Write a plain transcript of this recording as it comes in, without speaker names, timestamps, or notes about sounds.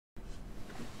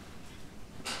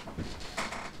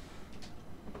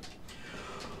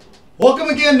Welcome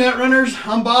again, Netrunners.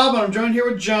 I'm Bob, and I'm joined here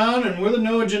with John, and we're the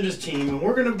No Agendas team. And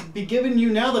we're going to be giving you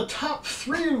now the top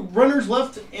 3 runners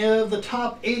left of the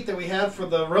top 8 that we have for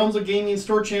the Realms of Gaming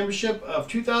Store Championship of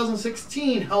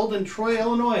 2016, held in Troy,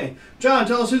 Illinois. John,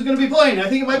 tell us who's going to be playing. I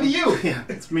think it might be you. Yeah,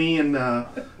 it's me and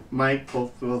Mike,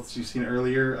 both you've seen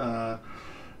earlier.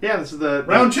 Yeah, this is the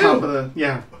round 2. Top of the,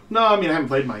 yeah. No, I mean I haven't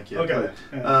played Mike yet. Okay.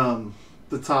 But,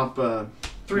 the top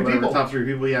 3 people. Top 3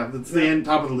 people. Yeah, it's the end,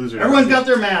 top of the loser. Everyone's got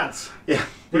their mats. Yeah,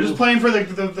 we're just playing for the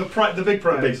big prize. The big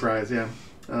prize. Yeah.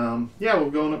 Yeah, we'll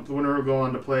go up. The winner will go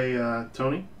on to play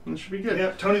Tony, and it should be good.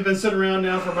 Yeah, Tony's been sitting around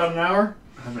now for about an hour.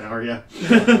 An hour, yeah.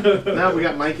 Now we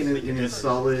got Mike in his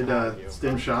solid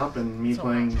stim shop, and me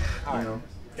playing,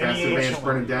 fast advance,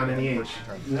 burn it down NEH.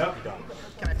 Yep.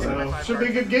 So, should be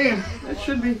a good game. It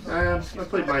should be. I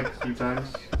played Mike a few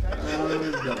times. I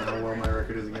don't know how well my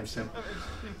record is against him,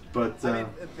 but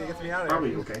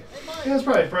probably okay. Yeah, it's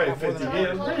probably 50.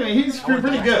 Yeah, he's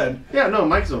pretty good. Yeah, no,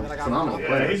 Mike's a phenomenal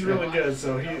player. Yeah, he's really good.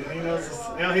 So he knows.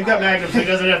 He's got Magnum, so he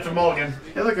doesn't have to mulligan.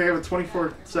 Yeah, look, I have a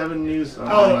 24/7 news. Is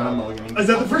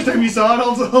that the first time you saw it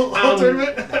all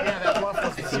tournament? Yeah, that one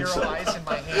was 0 ice in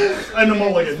my hand. And the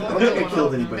mulligan. I don't think I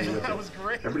killed anybody with it.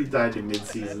 Everybody died in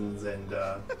mid-seasons and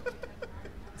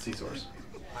Seasource.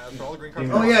 Oh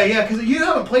yeah, because you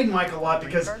haven't played Mike a lot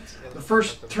because the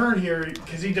first turn here,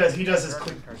 because he does his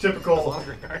typical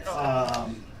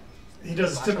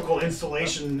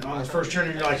installation on his first turn,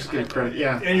 and you're like, just give credit,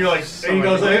 yeah. And you're like, and he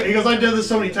goes, I did this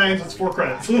so many times, it's 4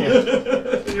 credits.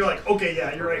 Yeah. And you're like, okay,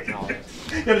 yeah, you're right. You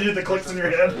gotta do the clicks in your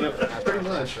head. Yep, pretty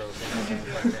much. All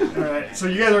right, so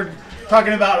you guys are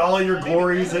talking about all your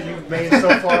glories that you've made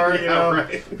so far.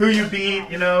 Right. Who you beat.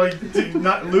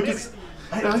 Not Lucas.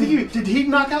 Did he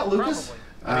knock out Lucas?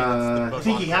 I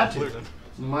think he had to.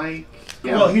 Mike.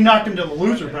 Yeah. Well, he knocked him to the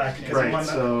loser bracket. Right.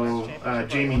 So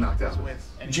Jamie knocked out Lucas.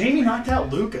 Jamie knocked out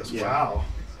Lucas. Yeah. Wow.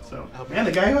 So man,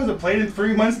 the guy who hasn't played in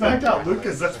 3 months knocked out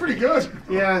Lucas. That's pretty good.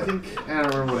 Yeah, I don't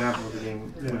remember what happened with the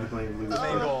game when he played Lucas.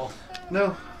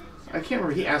 No. I can't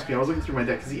remember. He asked me. I was looking through my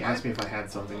deck because he asked me if I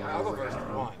had something. And I was like, I don't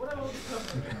know.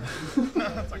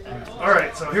 All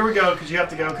right, so here we go because you have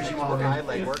to go because you mulligan.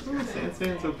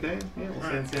 Sand's okay. Yeah, we'll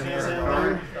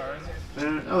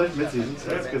Sand. Oh, there's midseason,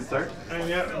 so that's a good start. And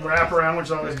yeah, wrap around, which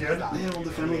is always good. Yeah, we'll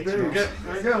defend with barriers. Good.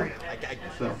 There you go.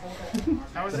 So.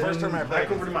 How was the first time I played?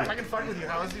 Back over to Mike. I can fuck with you.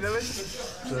 How was he doing?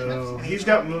 So he's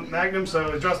got Magnum,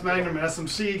 so adjust Magnum and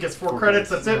SMC gets 4 credits.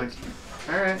 That's it.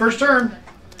 All right. First turn.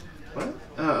 What?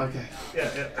 Oh, okay.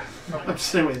 Yeah. I'm just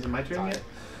saying, wait, is it my turn yet?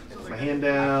 Put my hand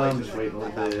down, just wait a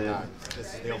little bit.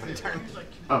 This is the opening turn.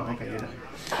 Oh, okay, you're done.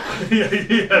 Yeah,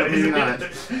 Maybe not.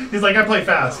 He's like, I play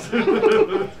fast.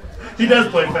 He does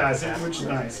play fast, which is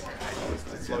nice.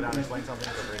 Slow down, explain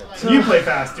something. So you play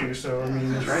fast too, so I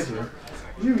mean, I try to.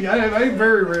 I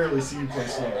very rarely see you play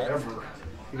slow, ever.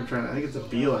 I think it's a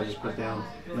Beal I just put down.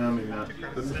 No, maybe not. Did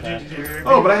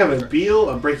Oh, but I have a Beal,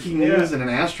 a Breaking News, and an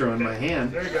Astro in my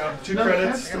hand. There you go. 2 No,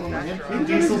 credits. still in my hand. And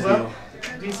Diesel's up.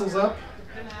 Diesel's up.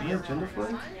 Yeah, Agenda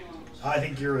Flag? I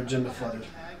think you're agenda flooded.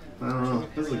 I don't know.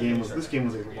 This game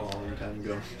was a long time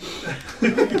ago.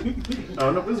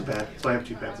 Oh no, it was bad. So I have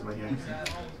 2 pads in my hand.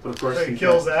 But of course So he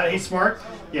kills that. He's smart.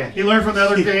 Yeah, He learned from the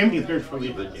other game. He learned from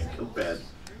the other game. Kill bad.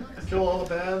 Kill all the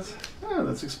pads. Oh,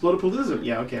 that's Explodapalooza.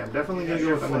 Yeah, okay. I'm definitely gonna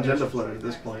go with an agenda flooded at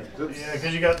this point. Yeah,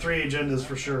 because you got 3 agendas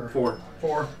for sure. 4.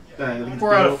 4. I think it's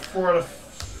 4 out of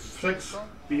 6.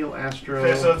 Beal, Astro.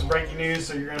 Okay, so it's breaking news.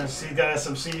 So you're gonna see that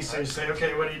SMC. So you say,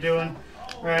 okay, what are you doing?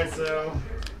 All right, so.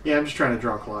 Yeah, I'm just trying to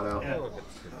draw Claude out. Yeah.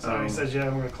 So he says, yeah,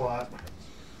 I'm gonna clot.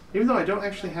 Even though I don't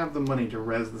actually have the money to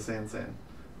res the Sand.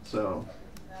 So,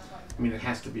 I mean, it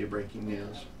has to be a breaking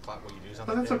news.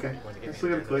 But that's okay. I still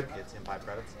got to click.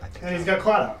 And he's got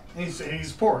clot out.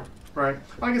 He's poor. Right.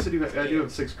 Well, I guess I do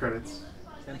have 6 credits.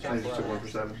 I just took 1 for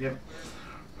 7. Yep.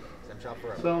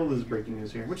 So I'll lose breaking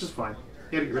news here, which is fine.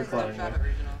 You gotta get rid of Claude anyway.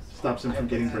 Stops him from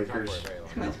getting breakers.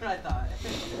 That's what I thought.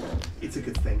 It's a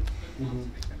good thing.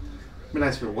 It'd be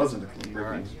nice if it wasn't a clean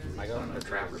breaking news. I don't know, a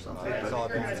trap or something. But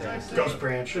Ghost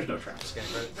Branch. there's no traps.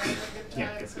 Yeah,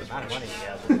 I guess Ghost Branch.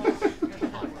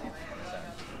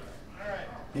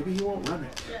 Maybe he won't run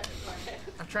it.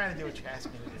 I'm trying to do what you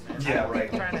asked me to do, man. Yeah, right.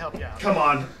 I'm trying to help you out. Come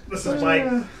on. This is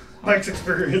Mike's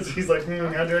experience. He's like,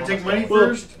 how do I take money Well,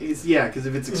 first? yeah, because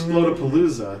if it's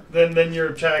Explodapalooza, Then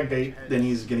you're a tag bait. then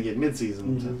he's gonna get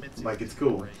mid-season. Like it's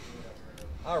cool.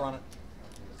 I'll run it.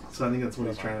 So I think that's what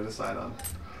he's trying to decide on.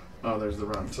 Oh, there's the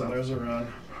run. So there's a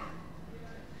run.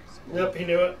 Yep, he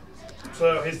knew it.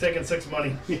 So he's taking 6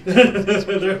 money.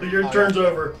 Your turn's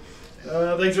over.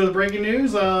 Thanks for the breaking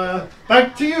news.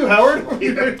 Back to you, Howard.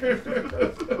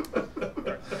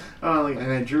 Oh, like,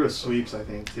 and I drew a sweeps, I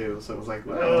think, too. So it was like,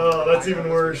 well, Oh, that's even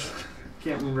worse.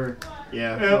 Can't remember.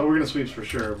 Yeah, Yep. well, we're gonna sweeps for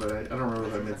sure, but I don't remember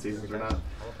if I mid seasons or not.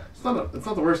 It's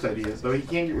not the worst idea, though. He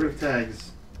can get rid of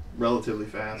tags relatively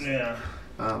fast. Yeah.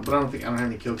 But I don't have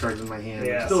any kill cards in my hand.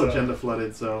 Yeah, I'm still so- agenda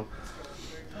flooded, so.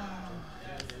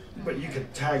 But you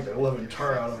could tag the 11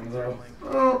 tar out of him, though.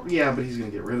 Oh, yeah, but he's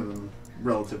gonna get rid of them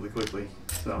relatively quickly.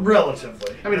 So.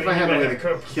 Relatively. I mean, if I had a way to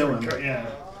have kill him, yeah.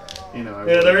 you know. I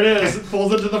Yeah, would. there it is. It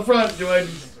pulls it to the front. Do I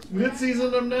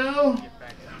mid-season him now?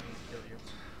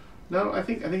 No, I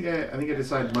think I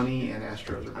decide money and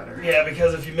Astros are better. Yeah,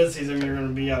 because if you mid-season, you're going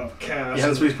to be out of cash. Yeah,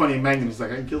 that's what he's playing in Magnum. He's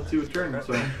like, I can kill 2 a turn,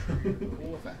 so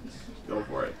Cool effects. go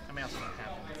for it. I mean, also not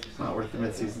happen. It's not worth the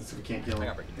mid-seasons if you can't kill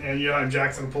him. And you don't have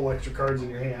Jackson pull extra cards in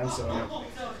your hand, so.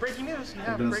 Breaking news.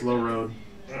 I've been a slow road.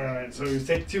 Alright, so he's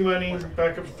take 2 money,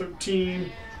 back up to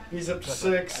 13. He's up to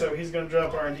 6, so he's going to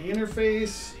drop R&D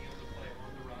interface.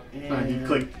 And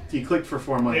He clicked for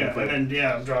 4 money. Yeah, but and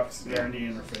then, drops the R&D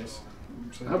interface.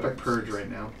 So I hope I purge right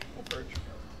now. We'll purge.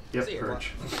 Yep, See you,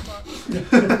 purge.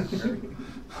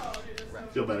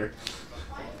 Feel better.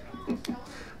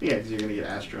 Yeah, because you're going to get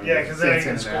Astro. Yeah, because then you can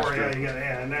Sansan and score.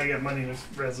 Astro. Now you got money to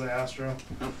res the Astro.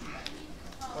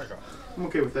 I'm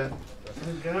okay with that.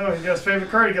 There you go. He got his favorite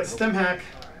card. He got Stem Hack.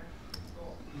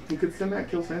 He could send that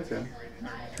kill Sansan.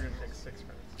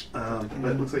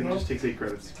 But it looks like he just takes 8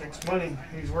 credits. Takes money.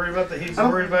 He's worried about He's I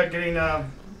don't- worried about getting.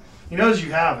 He knows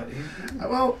you have it.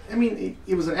 Well, I mean,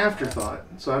 it was an afterthought,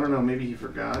 so I don't know. Maybe he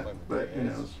forgot, but who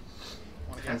knows?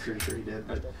 I'm pretty sure he did.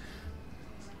 But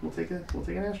we'll take an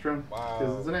Astro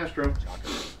because it's an Astro.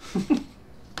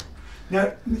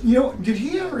 Now, did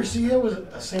he ever see it was a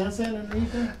Sansan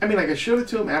underneath there? I mean, like I showed it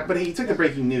to him, but he took the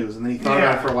breaking news and then he thought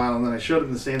about it for a while, and then I showed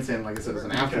him the Sansan, like I said, as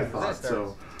an afterthought.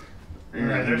 So.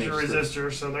 Alright, there's your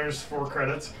resistor, so there's 4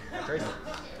 credits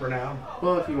for now.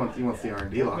 Well, if he wants the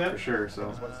R&D lock Yep. for sure. So.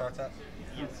 That's what it starts at?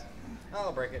 Yes.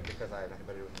 I'll break it because I have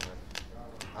anybody with me.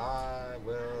 I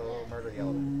will murder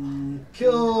Yellow.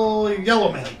 Kill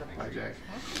Yellow Man. Bye, Jack.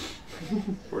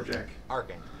 Poor Jack.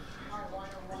 Arcane.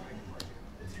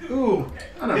 Ooh.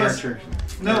 Oh, no, Yes. Archer.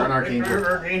 No, Or an Archangel.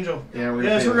 Archangel. Yeah, we're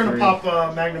Yes, gonna we're pay gonna the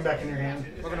pop Magnum back in your hand.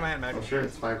 Look at my hand, Oh, Magnum. sure,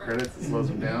 it's 5 credits. It slows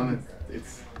him down.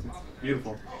 It's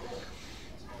beautiful.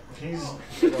 He's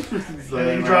So,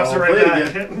 and he drops it I'll right play back.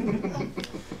 again.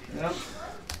 Yep.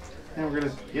 And we're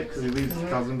gonna, because he leaves,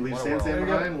 causes him to leave What a world. Sansan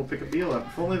behind. We'll pick a deal up.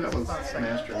 If only that was an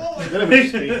Astro. Then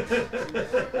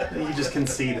eventually, you just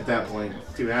concede at that point.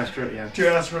 2 Astro, yeah. 2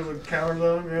 Astros with counter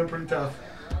though, yeah, pretty tough.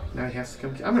 Now he has to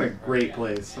come. I'm in a great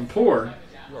place. I'm poor.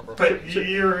 You are broke. But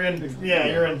you're in, yeah,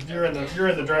 you're in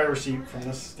the driver's seat from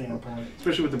this standpoint.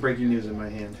 Especially with the breaking news in my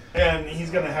hand. And he's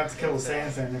gonna have to kill the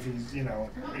Sansan if he's, he Oh,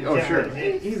 can't sure. let it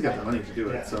hit. He's got the money to do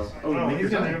it. Yeah. So, Oh, he's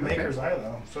Maker's gonna Eye, do okay. Maker's Eye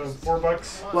though. So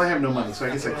 $4. Well, I have no money, so I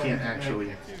guess I can't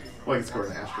actually. Well, I can score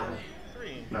an Astro.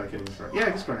 No, I can't even score. Yeah, I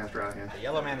can score an Astro out of hand. The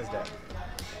Yellow Man is dead.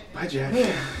 Bye, Jack. Yeah,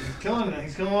 he's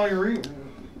killing all your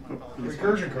Oh, he's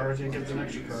recursion cards. He gets an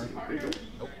extra card. There you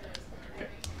go.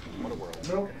 What a world.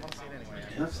 Nope.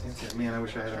 Enough Sansan. Man, I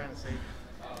wish I had a.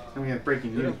 And we have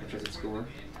breaking news, which I could score.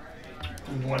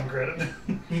 1 credit.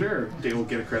 Sure. They will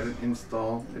get a credit,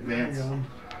 install, There advance. you go.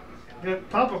 Get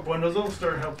pop-up windows. They'll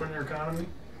start helping your economy.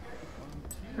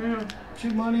 Yeah, 2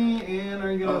 money, and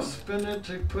are you gonna spend it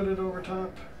to put it over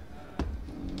top?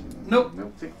 Nope.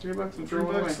 Nope. Take $3 and $3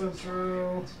 throw it away. and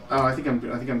throw. Oh, I think I'm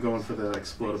going for the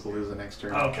explodable lose the next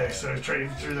turn. Okay, so you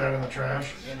threw that in the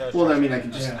trash. Well, I mean, I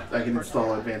can just Yeah. I can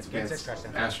install advance six trash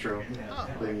then. Astro.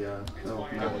 No more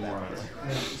on it.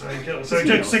 Yeah, so he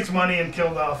took 6 money and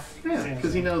killed off. Yeah, Sansan.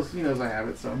 because he knows I have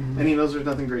it. So, and he knows there's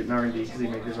nothing great in R&D because he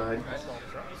Maker's Eye.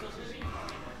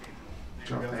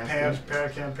 Drop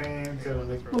Pad campaign.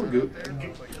 Oh, Goot.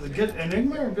 Is it good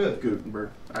Enigma or good?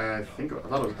 Gutenberg. I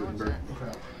thought it was Gutenberg.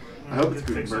 Okay. I hope it's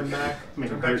Fix him Gutenberg. back. Make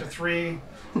Go him back hurt. to 3.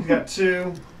 You got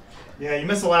 2. Yeah, you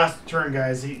missed the last turn,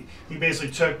 guys. He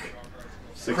basically took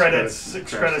 6 credits and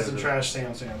trash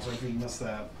Sansan. So if you missed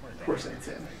that, Poor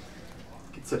Sansan.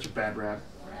 Gets such a bad rap.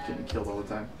 Getting killed all the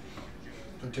time.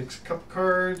 so it takes a couple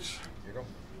cards, Here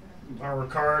you go. our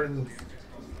card, and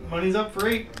money's up for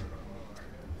 8.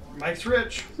 Mike's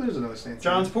rich. There's another Sansan.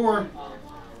 John's poor.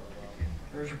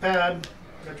 There's your pad.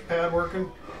 Got your pad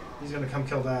working. He's gonna come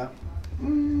kill that.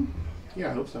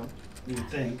 Yeah, I hope so. You'd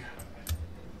think.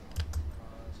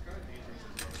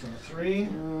 So 3. What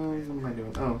am I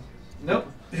doing? Oh. Nope.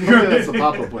 Okay, that's the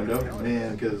pop-up window.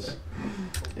 Man, because...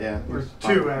 Yeah. Or there's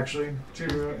 2 pop-up. actually. 2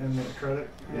 in the credit.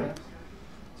 Yeah. Yep.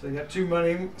 So you got 2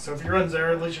 money. So if he runs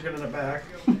there, at least you're getting it back.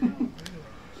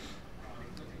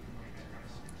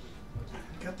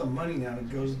 Got the money now to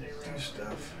go do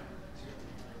stuff.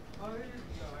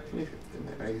 I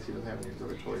guess he doesn't have any of his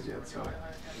other toys yet, so.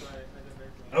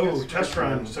 Oh, test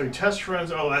run. So he test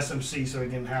runs. Oh, SMC, so he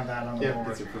can have that on the Yeah, board.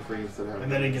 gets it for free instead of having.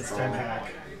 And then he gets stem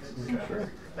hack. Okay. Sure.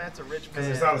 That's a rich man. Because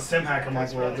it's not a stem hack, I'm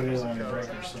like, well, do it on the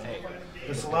breakers. So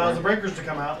this allows the breakers to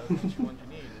come out.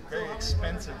 Very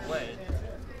expensive lead.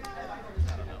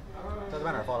 Doesn't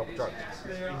matter, I fought up a truck.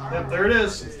 Yep, there it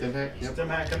is. Stem hack. Yep. Stem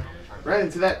hacking. Right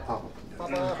into that pop-up.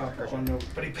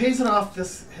 But he pays it off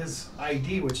his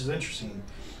ID, which is interesting.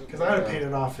 Because I would have paid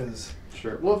it off his.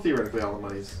 Sure. Well, theoretically, all the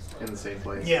money's in the same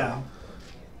place. Yeah.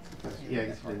 So. Yeah, I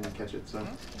guess he didn't catch it, so. And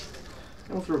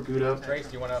we'll throw Good up. Trace,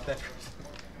 do you want to up that?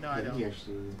 No, I don't. He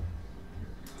actually.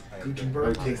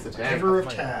 Gutenberg, takes the tag. giver of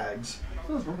tags.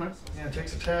 Oh, okay. Yeah,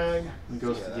 takes a tag. He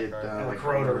goes to get like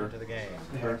Corroder. To the game.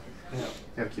 Sure. Yeah.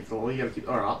 Gotta keep the you gotta keep.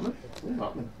 Oh, Ottman?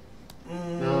 Ooh,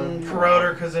 Ottman.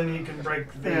 Corroder, because then you can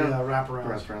break the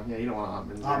wraparounds. Wraparound. Yeah, you don't want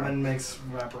Ottman. Ottman makes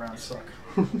wraparounds suck.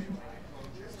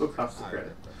 Still costs the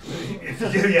credit.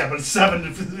 Yeah, but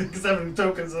 7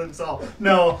 tokens and all.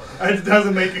 No, it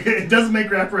doesn't make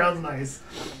wraparounds nice.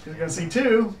 You're gonna see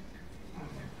 2.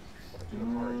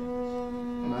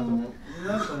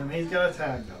 Nothing. He's got a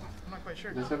tag though. I'm not quite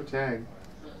sure. He does have a tag.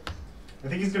 I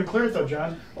think he's gonna clear it though,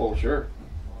 John. Oh, sure.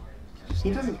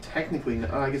 He doesn't technically know.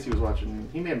 I guess he was watching.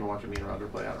 He may have been watching me and Roger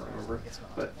play. I don't remember.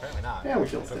 But Apparently not. yeah, we'll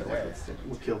kill Stem Hack.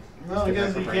 We'll kill. No, I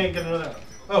guess he can't get another.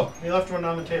 Oh, he left one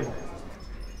on the table.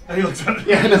 And he looks at it.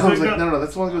 Yeah, no, I was like, no,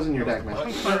 that's the one that goes in your deck, man.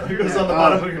 He goes on the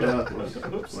bottom of your deck.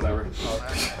 Whatever.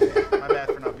 My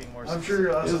bad for not being more. I'm sure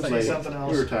you'll It was also see late. something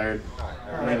else. We were tired.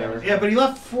 Whatever. Yeah, but he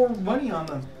left 4 money on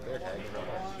them.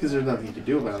 Because there's nothing you could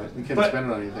do about it. We couldn't But- spend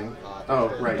it on anything. Oh,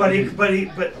 right.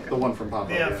 But The one from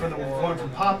Pop-Up. yeah, for the one from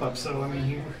pop-up. So I mean,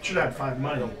 he should have 5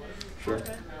 money. Sure.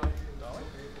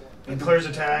 He clears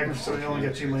a tag, so he only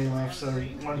got 2 money left. So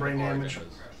 1 brain damage.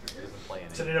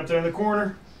 Set it up there in the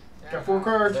corner. Got 4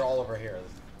 cards. They're all over here.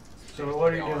 So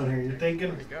what are you doing here? You're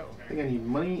thinking? I think I need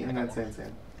money and that San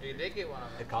San. You did get one.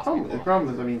 It cost me. The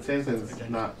problem is, I mean, San San's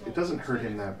not. It doesn't hurt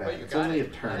him that bad. It's only a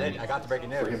turn I got the breaking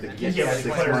news. for him to get Yeah,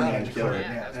 6 clears money it. and kill it.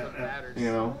 Yeah.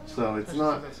 You know, so it's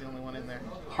not That's the only one in there.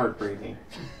 heartbreaking.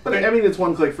 But I mean, it's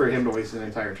 1 click for him to waste an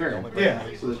entire turn. Yeah.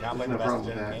 So there's no problem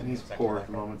with that. And he's poor at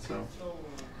the moment, so.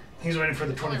 He's waiting for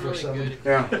the 24/7.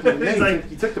 Yeah. He's like,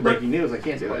 he took the breaking news. I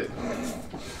can't do it.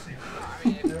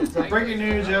 So breaking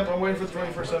news, yep, I'm waiting for the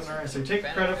 24/7. Alright, so take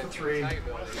credit for 3.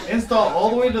 Install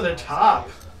all the way to the top.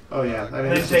 Oh yeah. I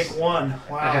mean, And then take 1.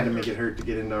 Wow. I had to make it hurt to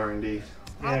get into R&D.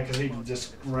 Yeah, because he can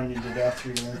just run you to death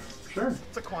through there. Sure.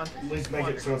 It's a quantity. At least make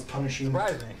it so it's punishing.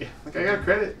 Surprising. Yeah. Like I got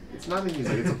credit. It's nothing. He's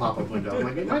like, it's a pop-up window. I'm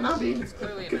like, it might not be.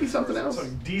 It could be something else. So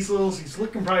Diesel's, he's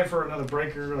looking probably for another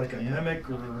breaker, like a mimic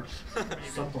or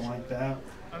something like that.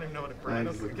 I don't even know what a I brand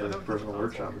just looked at his personal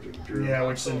workshop, which is Drew. Yeah,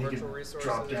 which then he could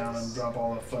drop down and drop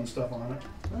all the fun stuff on it.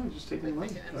 Oh, just taking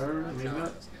money. Or maybe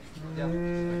not.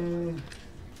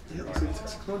 Yeah, looks like he took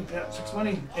 6 money. Yeah, 6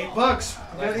 money. $8.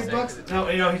 I got $8. No,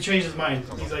 you know, he changed his mind.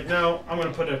 He's like, no, I'm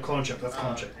gonna put a clone chip. That's a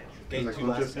clone chip. Gate 2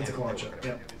 last. It's a clone chip.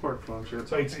 Yeah. Poor clone chip.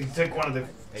 So he took one of the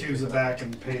 2s back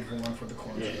and paid for one for the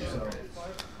clone chip. So,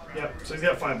 yep. So he's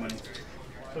got 5 money.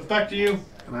 So it's back to you.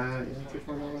 And I take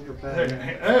one more longer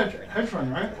Hey, back. hedge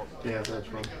fund, right? Yeah, that's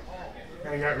one.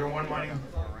 Yeah, you got your 1 money.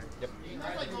 Yep.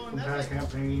 From past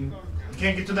campaign. You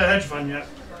can't get to that hedge fund yet.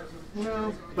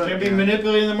 No, but Can't be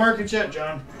manipulating the markets yet,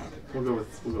 John. We'll go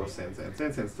with San San.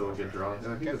 San San's still a good draw. And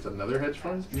I think that's another hedge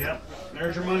fund. Yep.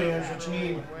 There's your money. There's what you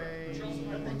need.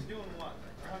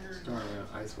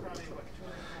 Ice Wave.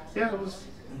 Yeah, it was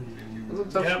a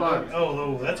tough Yeah, spot. but,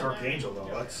 oh, that's Archangel though.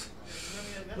 That's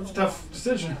a tough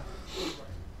decision.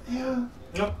 Yeah.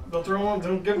 Yep. Don't throw them.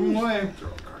 Don't give them away. Throw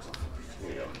the cards off.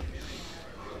 There you go.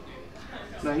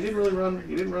 No, he didn't really run.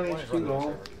 He didn't run H2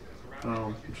 at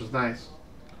all, which was nice.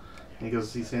 And he goes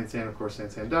to see San San. Of course, San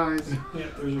San dies, Yeah.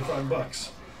 There's your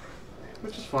 $5.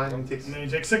 which is fine. And he takes. And then you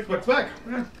take $6 back.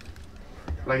 Yeah.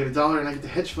 But I get $1 and I get the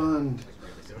hedge fund.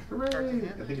 Hooray!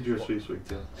 I think he drew a sweep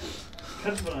too.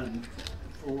 Hedge fund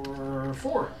for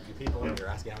 4. You people, you're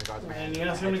asking how many cards. And you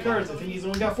ask how many cards. I think he's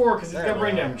only got 4 because he's got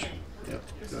brain damage. Yep.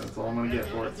 So that's all I'm gonna get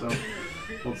for it. So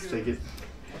we'll just take it.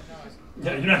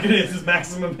 Yeah, you're not gonna hit his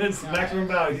maximum. It's maximum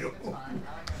value.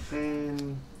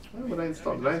 And what did I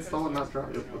install? Did I install and not draw?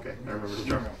 Yep. Okay, I remember to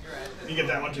draw. You get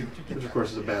that one too. Which of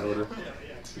course is a bad order.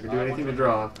 If you can do anything to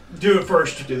draw, Do it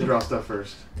first. do the draw stuff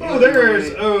first. Oh,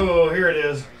 there's. Oh, here it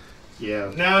is.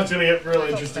 Yeah. Now it's gonna get really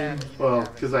interesting. Well,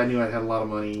 because I knew I had a lot of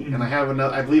money, and I have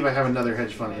another. I believe I have another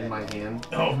hedge fund in my hand.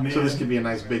 Oh man. So this could be a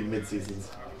nice big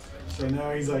mid-seasons. So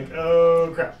now he's like,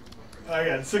 oh crap. I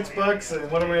got $6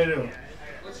 and what am I gonna do?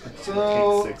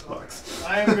 So Take $6.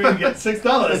 I'm going to get $6,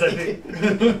 I think.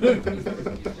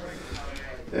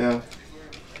 Yeah,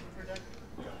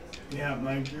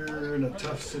 a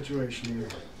tough situation here.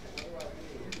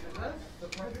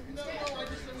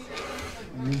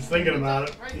 He's thinking about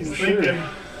it. He's Sure. thinking.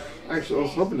 Actually, I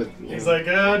was hoping to. He's like,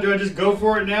 do I just go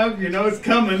for it now? You know it's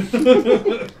coming.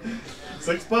 $6.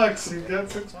 He's got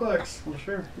 $6. Well,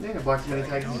 sure. Yeah, block as many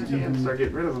tags as you can. Start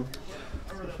getting rid of them.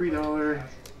 $3.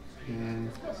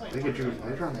 And I think I drew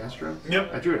an Astro.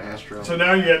 Yep. I drew an Astro. So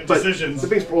now you get But decisions. the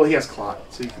base, well, he has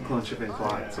Clot, so you can clone chip in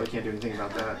Clot, so I can't do anything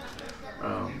about that.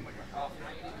 I'm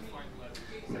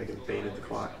gonna get baited the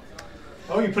Clot.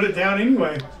 Oh, you put it down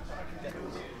anyway.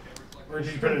 Or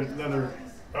did you put it another?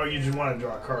 Oh, you just want to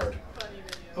draw a card.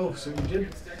 Oh, so you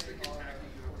did.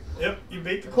 Yep, you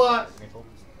bait the clot.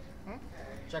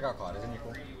 Check out Claude, isn't he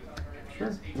cool?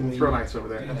 Sure. And throw Knights over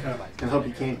there. Okay. And hope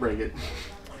you can't break it.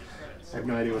 I have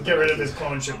no idea what Get that rid of is. this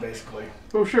clone ship, basically.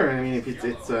 Oh, sure. I mean, if it's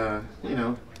you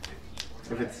know,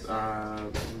 if it's,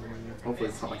 hopefully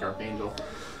it's not like Archangel.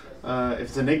 If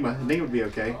it's Enigma would be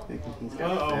okay. He's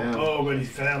got Oh, but he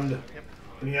femmed.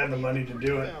 And he had the money to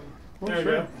do it. Well, There you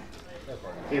sure. go.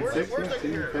 He had 6, Where's yeah, the 2,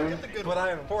 here? 10. Get the good What one. I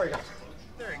have before you got.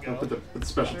 There you I'll go. put the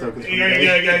special tokens from the Yeah,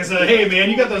 day. so, hey man,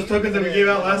 you got those tokens that we gave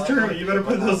out last tournament. You better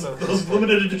put those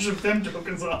limited edition fem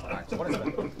tokens on. So what is that?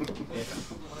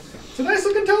 It's a nice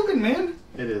looking token, man.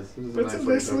 It is. This is It's a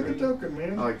nice looking token,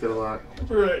 man. I liked it a lot.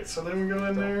 Alright, so then we go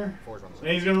in there. And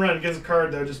he's gonna run. He gets a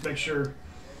card though, just make sure.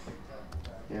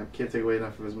 Yeah, can't take away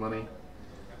enough of his money.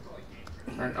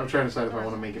 Alright, I'm trying to decide if I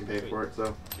want to make him pay for it,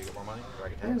 so. Do you get more money? Do I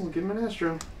get Yeah, taxed? we'll give him an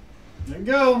Astro. There you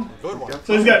go. Good one.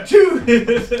 So he's got 2.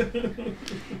 He's-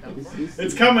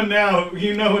 It's coming now.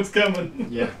 You know it's coming.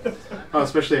 Yeah. Oh,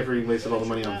 especially after he wasted all the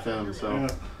money on film, so. Yeah.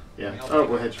 Yeah. Oh,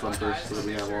 we'll hedge fund first so that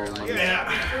we have all the money.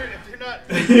 Yeah. If you're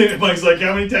not, Mike's like,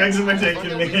 how many tags am I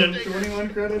taking, man? 21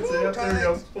 credits? Yeah, there we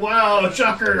go. Wow,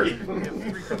 shocker. you have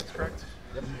 3 credits, correct?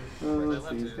 Let's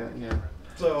see, he's got, yeah.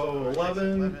 So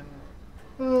 11.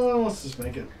 Oh, let's just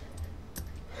make it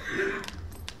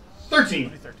 13.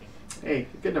 13. Hey,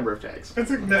 good number of tags.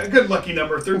 That's a good lucky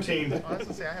number, 13. Oh, I was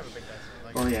gonna say I have a big dice.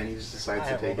 Like, Oh, yeah, and he just decides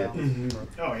to take it.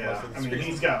 Oh yeah, I mean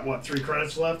he's got what 3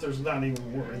 credits left. There's not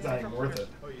even worth. It's not even worth it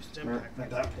oh, you stim pack. at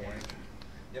that point.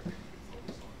 Yep.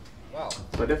 Wow. So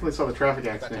I definitely saw the traffic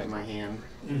accident in my hand.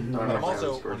 Mhm. I don't know if I'm I have the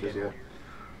also scorches yet.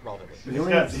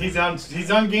 relatively.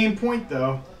 He's on game point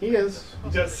though. He is.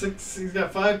 He's got 6. He's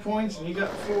got 5 points, and you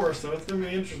got 4. So it's gonna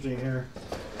be interesting here.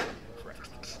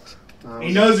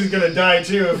 He knows he's gonna die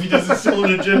too if he doesn't steal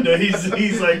an agenda.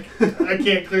 He's like, I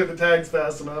can't clear the tags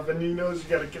fast enough, and he knows you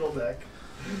got a kill deck.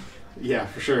 Yeah,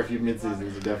 for sure. If you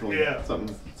mid-seasons, it's definitely Yeah.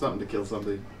 something to kill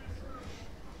something.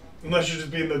 Unless you're just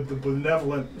being the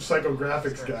benevolent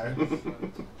psychographics guy.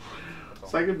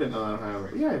 Psycho been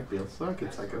yeah, I have Beals, so I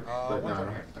could Psycho, but no, I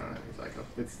don't have Psycho.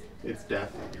 It's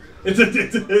death.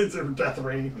 It's a death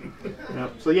rain.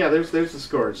 Yep. So yeah, there's the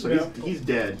scourge. So Yeah. he's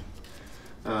dead.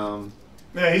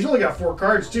 Yeah, he's only got 4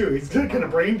 cards too. He's gonna get a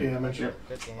brain damage. Yep.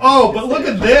 Oh, but look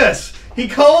at this! He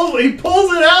pulls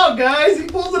it out, guys. He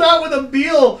pulls it out with a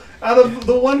Beal out of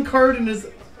the 1 card in his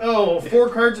 4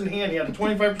 cards in hand. He had a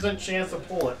 25% chance to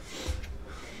pull it,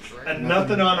 and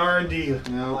nothing on R&D.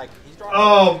 No. Like, he's drawing.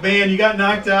 Oh man, you got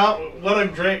knocked out. What a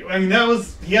great! I mean,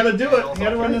 he had to do it. He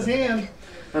had to run his hand.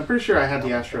 I'm pretty sure I had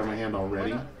the Astro in my hand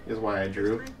already. Is why I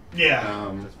drew.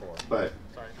 Yeah. But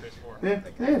Sorry, phase 4. yeah,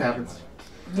 it happens.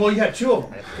 Well, you had 2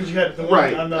 of them because you had the one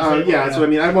Right. on the Yeah. That's what I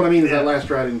mean. What I mean is Yeah. that last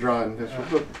draw I didn't draw.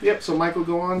 Yep. So Mike will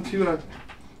go on to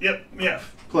Yep. Yeah.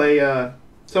 play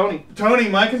Tony. Tony,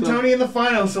 Mike and So- Tony in the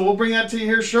final. So we'll bring that to you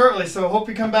here shortly. So hope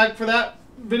you come back for that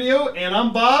video. And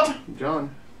I'm Bob.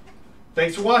 John.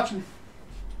 Thanks for watching.